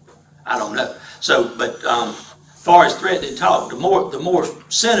 I don't know. So, but far as threatening talk, the more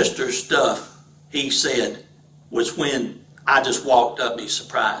sinister stuff he said was when I just walked up and he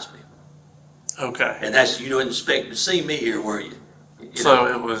surprised me. Okay. And that's, you didn't expect to see me here, were you? So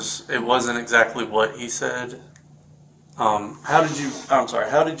it wasn't exactly what he said. How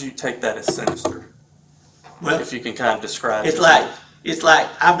did you take that as sinister? Well, if you can kind of describe it's it. It's like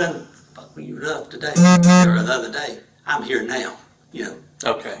I've done fucking you up today or the other day. I'm here now,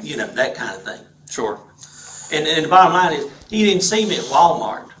 Okay. That kind of thing. Sure. And the bottom line is, he didn't see me at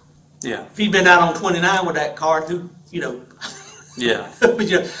Walmart. Yeah. If he'd been out on 29 with that car, Yeah.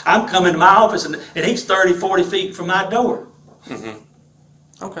 I'm coming to my office and he's 30, 40 feet from my door. Mm-hmm.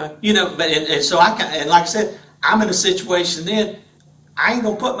 Okay. But so like I said, I'm in a situation then, I ain't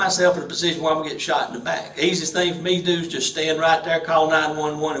gonna put myself in a position where I'm gonna get shot in the back. The easiest thing for me to do is just stand right there, call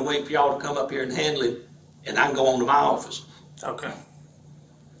 911 and wait for y'all to come up here and handle it, and I can go on to my office. Okay.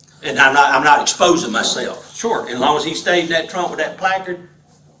 And I'm not exposing myself. Sure. And as long as he stayed in that trunk with that placard,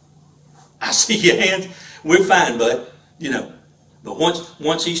 I see your hands, we're fine, bud. But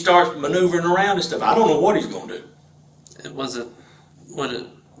once he starts maneuvering around and stuff, I don't know what he's gonna do.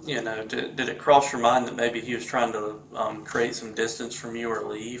 Did it cross your mind that maybe he was trying to create some distance from you or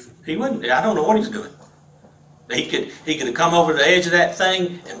leave? He wouldn't. I don't know what he's doing. He could have come over the edge of that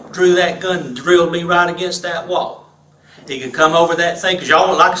thing and drew that gun and drilled me right against that wall. He could come over that thing, because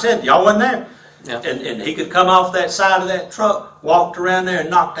y'all, like I said, y'all wasn't there. Yeah. And he could come off that side of that truck, walked around there and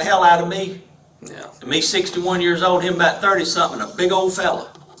knocked the hell out of me. Yeah. And me 61 years old, him about 30 something, a big old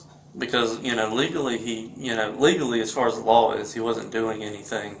fella. Because, legally as far as the law is, he wasn't doing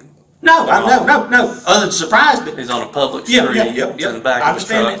anything. No, other than surprise me. He's on a public street. Yep. In the back of the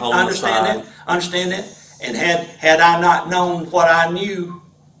truck, holding the sign. Understand that. And had I not known what I knew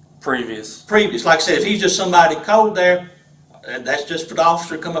previous, like I said, if he's just somebody cold there, that's just for the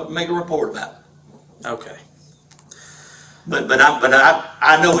officer to come up and make a report about it. Okay. But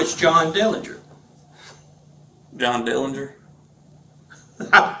I know it's John Dillinger. John Dillinger?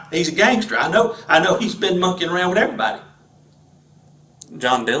 He's a gangster. I know he's been monkeying around with everybody.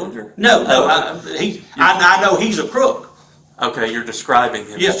 John Dillinger? No. I know he's a crook. Okay, you're describing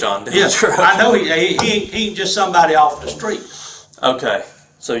him as John Dillinger. Yes, I know he just somebody off the street. Okay,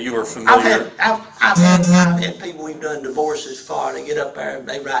 so you were familiar. I've had people we've done divorces for. They get up there,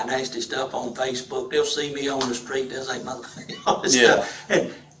 they write nasty stuff on Facebook. They'll see me on the street. They'll say all this stuff.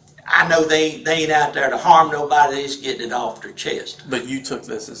 And I know they ain't out there to harm nobody. They're just getting it off their chest. But you took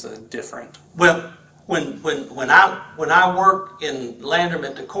this as a different. Well, when I worked in Landrum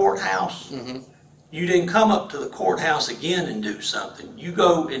at the courthouse, you didn't come up to the courthouse again and do something. You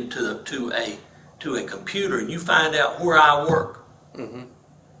go into to a computer and you find out where I work.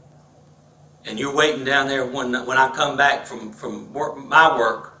 And you're waiting down there when I come back from my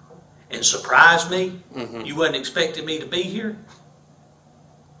work and surprise me. You wasn't expecting me to be here.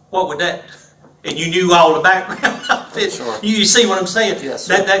 What would that? And you knew all the background of it. Sure. You see what I'm saying? Yes.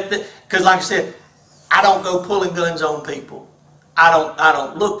 Because like I said, I don't go pulling guns on people. I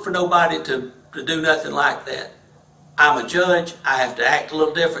don't look for nobody to do nothing like that. I'm a judge. I have to act a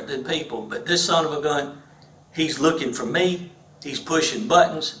little different than people. But this son of a gun, he's looking for me. He's pushing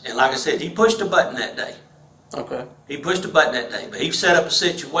buttons. And like I said, he pushed a button that day. Okay. He pushed a button that day. But he set up a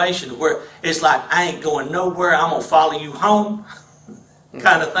situation where it's like, I ain't going nowhere. I'm going to follow you home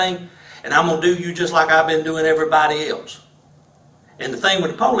kind of thing. And I'm going to do you just like I've been doing everybody else. And the thing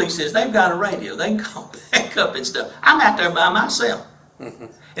with the police is they've got a radio. They can call back up and stuff. I'm out there by myself. And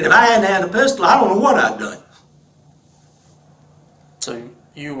if I hadn't had a pistol, I don't know what I'd done. So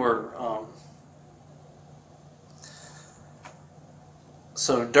you were,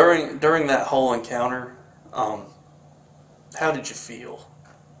 so during that whole encounter, how did you feel?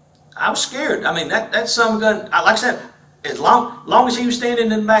 I was scared. I mean, that son of a gun, like I said, as long as he was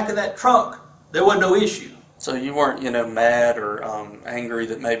standing in the back of that truck, there wasn't no issue. So you weren't, mad or angry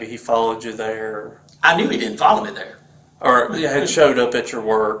that maybe he followed you there? I knew he didn't follow me there. Or had showed up at your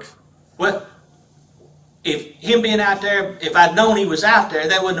work? Well, if him being out there, if I'd known he was out there,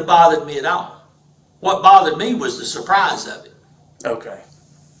 that wouldn't have bothered me at all. What bothered me was the surprise of it. Okay.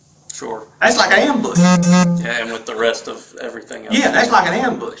 Sure. That's like an ambush. Yeah, and with the rest of everything else. Yeah, that's like an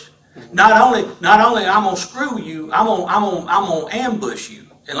ambush. Not only I'm gonna screw you, I'm gonna ambush you.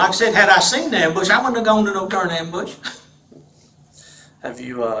 And like I said, had I seen the ambush, I wouldn't have gone to no darn ambush. Have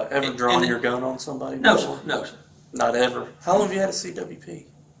you ever drawn your gun on somebody? No, before? sir. No, sir. Not ever. How long have you had a CWP?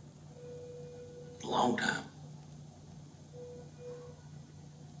 A long time.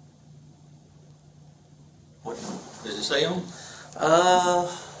 What does it say on?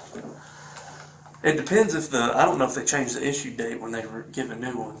 It depends if I don't know if they changed the issue date when they give a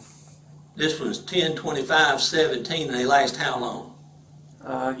new one. This one's 10, 25, 17, and they last how long?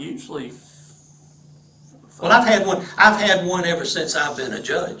 Usually. Well, I've had one ever since I've been a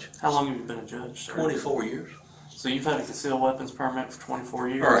judge. How long have you been a judge, sir? 24 years. So you've had a concealed weapons permit for 24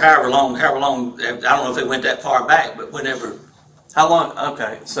 years? Or however long, I don't know if it went that far back, but whenever. How long?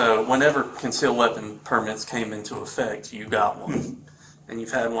 Okay, so whenever concealed weapon permits came into effect, you got one. And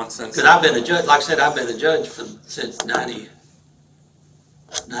you've had one since. Because I've been a judge, like I said, I've been a judge since 90.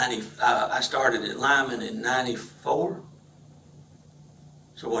 I started at Lyman in 94.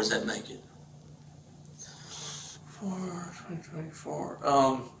 So what does that make it? 2024.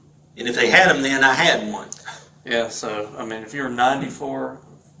 And if they had them then, I had one. Yeah, so, I mean, if you're 94,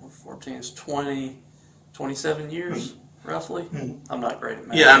 14 is 20, 27 years, roughly. I'm not great at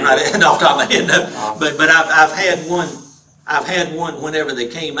math. Yeah, I'm not off the top of my head, no. But I've had one whenever they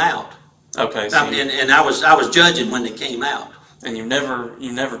came out. Okay. So and I was judging when they came out. And you've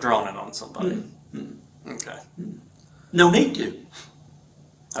never drawn it on somebody. Okay. No need to.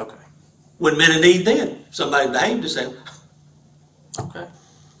 Okay. Wouldn't been a need then. Somebody behaved themselves. Okay.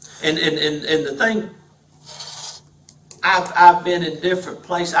 And the thing, I've been in different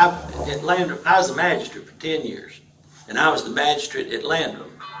places. At Landrum, I was a magistrate for 10 years, and I was the magistrate at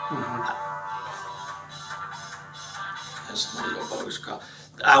Landrum. That's one of your boys called.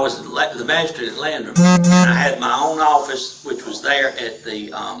 I was the magistrate at Landrum, and I had my own office, which was there at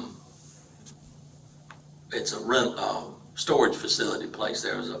the it's a storage facility place.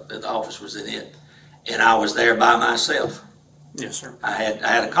 The office was in it, and I was there by myself. Yes, sir. I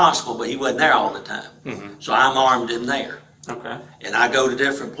had a constable, but he wasn't there all the time. So I'm armed in there. Okay. And I go to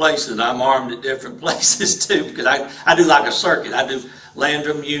different places, and I'm armed at different places too, because I do like a circuit. I do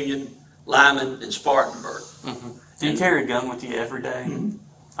Landrum, Union, Lyman, and Spartanburg. Do you carry a gun with you every day?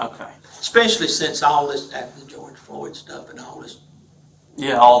 Okay. Especially since all this, after the George Floyd stuff and all this.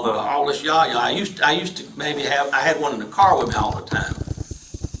 Yeah, all this yah-yah. I used to maybe I had one in the car with me all the time.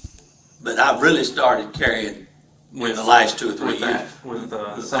 But I've really started carrying in the last 2 or 3 years. With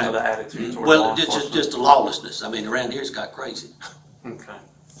some of the attitudes. Well, just the lawlessness. I mean, around here it's got crazy. Okay.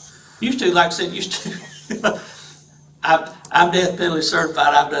 Used to, like I said, I'm death penalty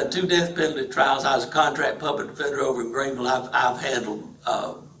certified. I've done 2 death penalty trials. I was a contract public defender over in Greenville. I've handled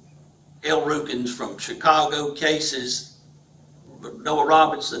L. Rukins from Chicago cases. Noah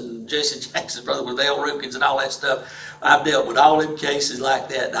Robinson, Jesse Jackson's brother with L. Rukins and all that stuff. I've dealt with all them cases like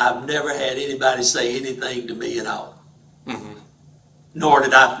that, and I've never had anybody say anything to me at all. Nor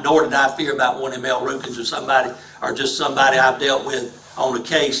did I fear about one of them L. Rukins or just somebody I've dealt with on a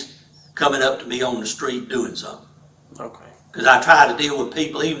case coming up to me on the street doing something. Okay. Because I try to deal with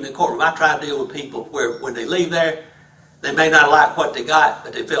people, even in the courtroom, I try to deal with people where when they leave there, they may not like what they got,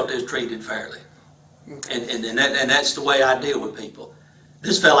 but they felt they was treated fairly. And that's the way I deal with people.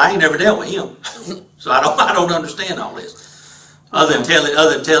 This fella, I ain't never dealt with him, so I don't understand all this, other than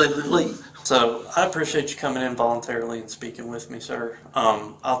telling him to leave. So I appreciate you coming in voluntarily and speaking with me, sir.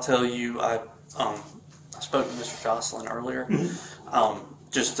 I'll tell you, I spoke to Mr. Joslin earlier,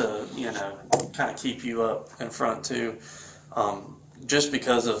 just to kind of keep you up in front too, just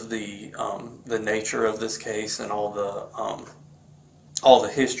because of the nature of this case and all the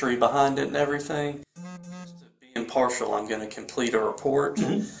history behind it and everything. Just to be impartial, I'm going to complete a report,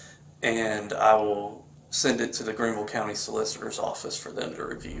 and I will send it to the Greenville County Solicitor's Office for them to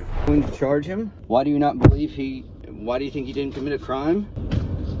review. Going to charge him? Why do you not believe why do you think he didn't commit a crime?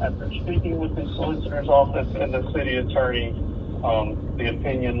 After speaking with the Solicitor's Office and the City Attorney, the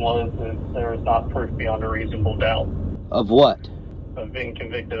opinion was that there is not proof beyond a reasonable doubt. Of what? Of being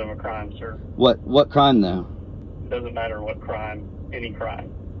convicted of a crime, sir. What crime, though? It doesn't matter what crime, any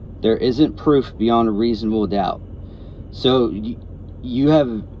crime. There isn't proof beyond a reasonable doubt. So you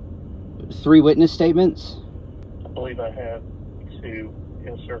have 3 witness statements? I believe I have 2,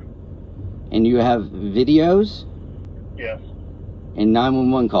 yes, sir. And you have videos? Yes. And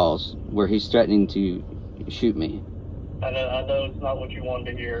 911 calls where he's threatening to shoot me. I know it's not what you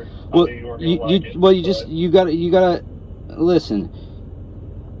wanted to hear. Well, you gotta listen.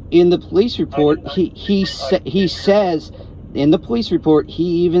 In the police report, he says in the police report he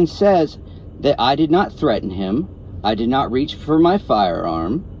even says that I did not threaten him. I did not reach for my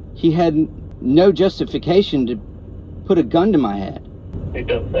firearm. He had no justification to put a gun to my head. He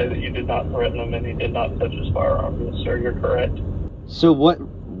does say that you did not threaten him and he did not touch his firearm. Yes, sir, you're correct. So what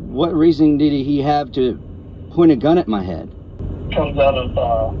reason did he have to point a gun at my head? Comes out of,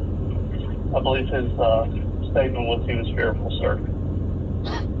 I believe his statement was he was fearful, sir.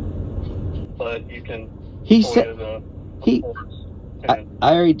 But you can. He said I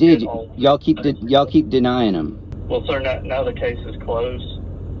already did. Y'all keep denying him. Well, sir, now the case is closed.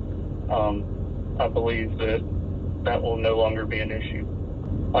 I believe that that will no longer be an issue.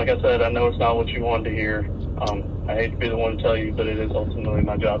 Like I said, I know it's not what you wanted to hear. I hate to be the one to tell you, but it is ultimately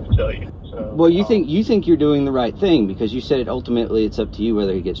my job to tell you. So, well, you think you're doing the right thing because you said it ultimately it's up to you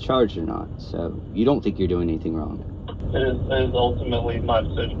whether he gets charged or not. So you don't think you're doing anything wrong. It is ultimately my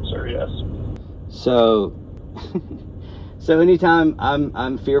decision, sir. Yes. So, so anytime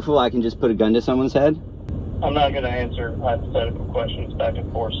I'm fearful, I can just put a gun to someone's head. I'm not going to answer hypothetical questions back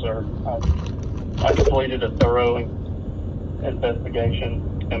and forth, sir. I completed a thorough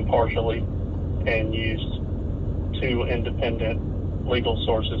investigation impartially and used 2 independent legal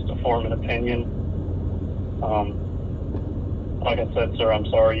sources to form an opinion. Like I said, sir, I'm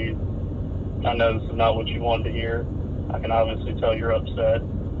sorry. I know this is not what you wanted to hear. I can obviously tell you're upset,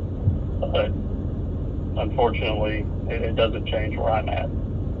 but unfortunately, it doesn't change where I'm at.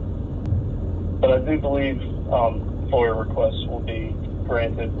 But I do believe FOIA requests will be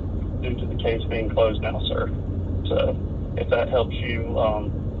granted due to the case being closed now, sir. So if that helps you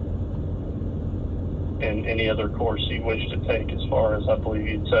in any other course you wish to take, as far as I believe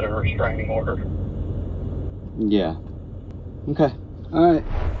you'd set a restraining order. Yeah. Okay. All right.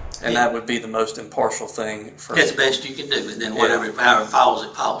 And that would be the most impartial thing for. That's the best you can do, and then whatever, however it falls,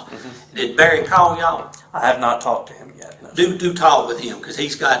 it falls. Did Barry call y'all? I have not talked to him yet. No. Do talk with him, because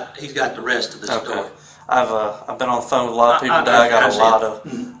he's got the rest of the story. I've been on the phone with a lot of people today. I got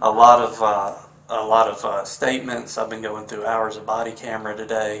a lot of statements. I've been going through hours of body camera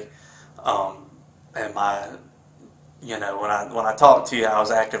today, and when I talked to you, I was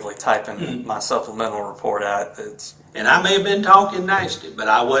actively typing my supplemental report out. And I may have been talking nasty, but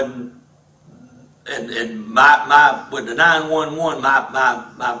I wasn't. And my with the 911,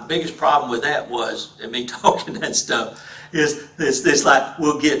 my biggest problem with that was, and me talking that stuff, is this like,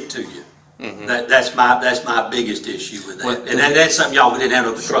 we'll get to you. That's my biggest issue with that, and that's something y'all didn't have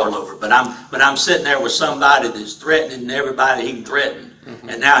no control over. But I'm sitting there with somebody that's threatening everybody he can threaten,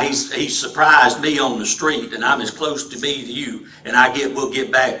 and now he's surprised me on the street, and I'm as close to me to you, and we'll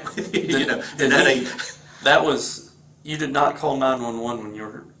get back with you, you know. And that ain't. That was, you did not call 911 when you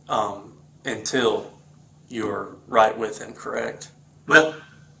were until you were right with him, correct? Well,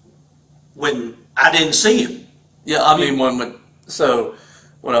 when I didn't see him. Yeah, I mean what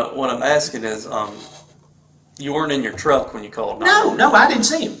I'm asking is, you weren't in your truck when you called 911. No, I didn't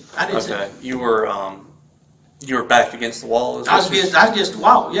see him. I didn't see him. You were back against the wall. I was against the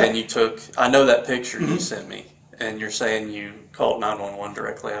wall. Yeah. And you took. I know that picture you sent me, and you're saying you called 911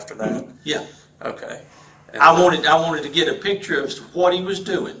 directly after that. Yeah. Okay. And I wanted to get a picture of what he was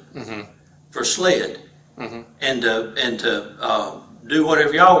doing for SLED, and to do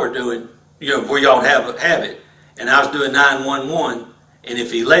whatever y'all were doing, you know, where y'all have it. And I was doing 911, and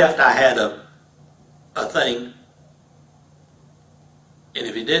if he left, I had a thing, and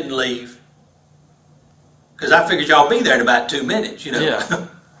if he didn't leave, because I figured y'all be there in about 2 minutes, you know. Yeah.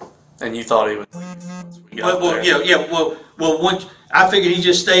 And you thought he would. Well, once I figured he'd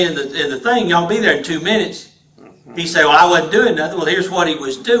just stay in the thing. Y'all be there in 2 minutes. He said, "Well, I wasn't doing nothing." Well, here's what he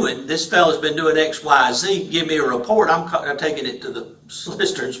was doing. This fella's been doing X, Y, Z. Give me a report. I'm taking it to the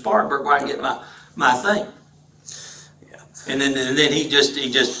solicitor in Spartanburg where I can get my thing. Yeah. And then he just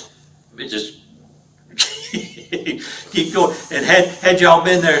keep going. And had y'all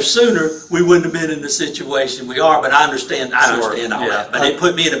been there sooner, we wouldn't have been in the situation we are. But I understand all that. But it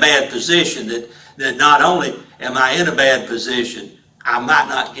put me in a bad position that not only am I in a bad position, I might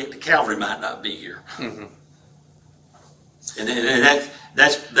not get, the cavalry might not be here. And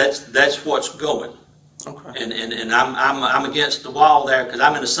that's what's going. Okay. And I'm against the wall there because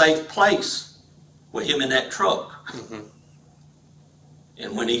I'm in a safe place with him in that truck.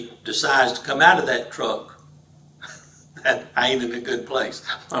 And when he decides to come out of that truck, I ain't in a good place.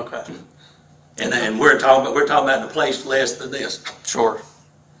 Okay. And we're talking about in a place less than this. Sure.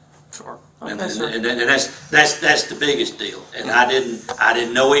 Okay, and that's the biggest deal. And I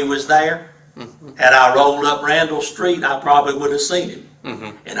didn't know he was there. Had I rolled up Randle Street, I probably would have seen him.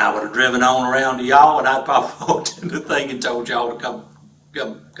 And I would have driven on around to y'all, and I'd probably walked in the thing and told y'all to come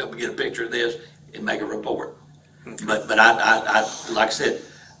get a picture of this and make a report. But I like I said,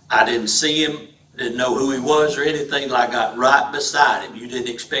 I didn't see him, didn't know who he was or anything. Like I got right beside him. You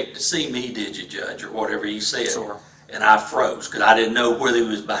didn't expect to see me, did you, Judge, or whatever he said? Sure. And I froze because I didn't know whether he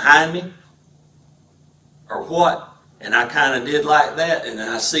was behind me or what. And I kind of did like that, and then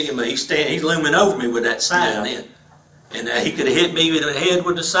I see him, he's looming over me with that sign then. And he could have hit me in the head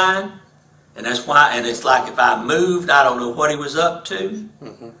with the sign, and that's why, and it's like if I moved, I don't know what he was up to.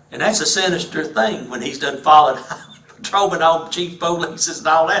 And that's a sinister thing when he's done followed patrolman on chief police and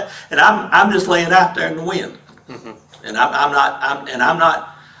all that, and I'm just laying out there in the wind. And I'm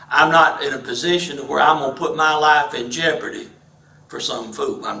I'm not in a position where I'm gonna put my life in jeopardy for some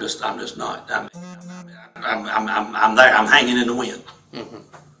fool. I'm just not. I'm there. I'm hanging in the wind.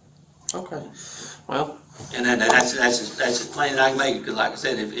 Mm-hmm. Okay. Well, and that's as plain as I can make it. Because like I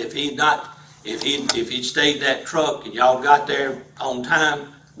said, if he'd stayed in that truck and y'all got there on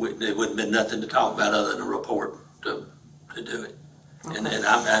time, there wouldn't have been nothing to talk about other than a report to do it. Okay. And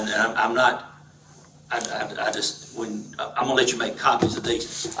I'm not. I just I'm gonna let you make copies of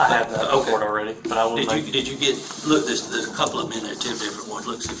these. I have that report already, but I will. Did you get look? There's a couple of them in there, 10 different ones.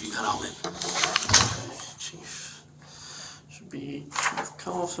 Look, see if you got all in. Okay, Chief should be Chief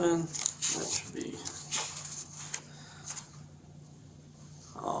Coffin. That should be.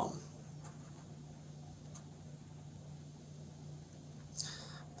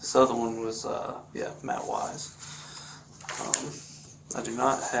 This other one was Matt Wise. I do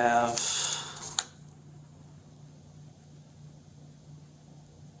not have.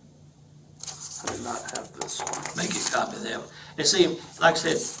 I do not have this one. Make a copy of that one. And see, like I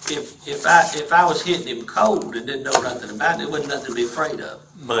said, if I was hitting him cold and didn't know nothing about it, there wasn't nothing to be afraid of.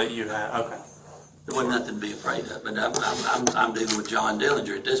 But you have, okay. There wasn't nothing to be afraid of. But I'm dealing with John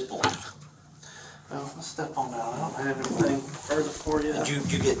Dillinger at this point. Well, let's step on out. I don't have anything further for you.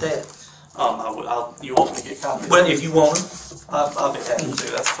 Did you get that? You want me to get copies? Well, if you want them, I'll be happy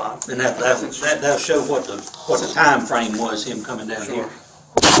to. That's fine. And that'll show what the time frame was. Him coming down here.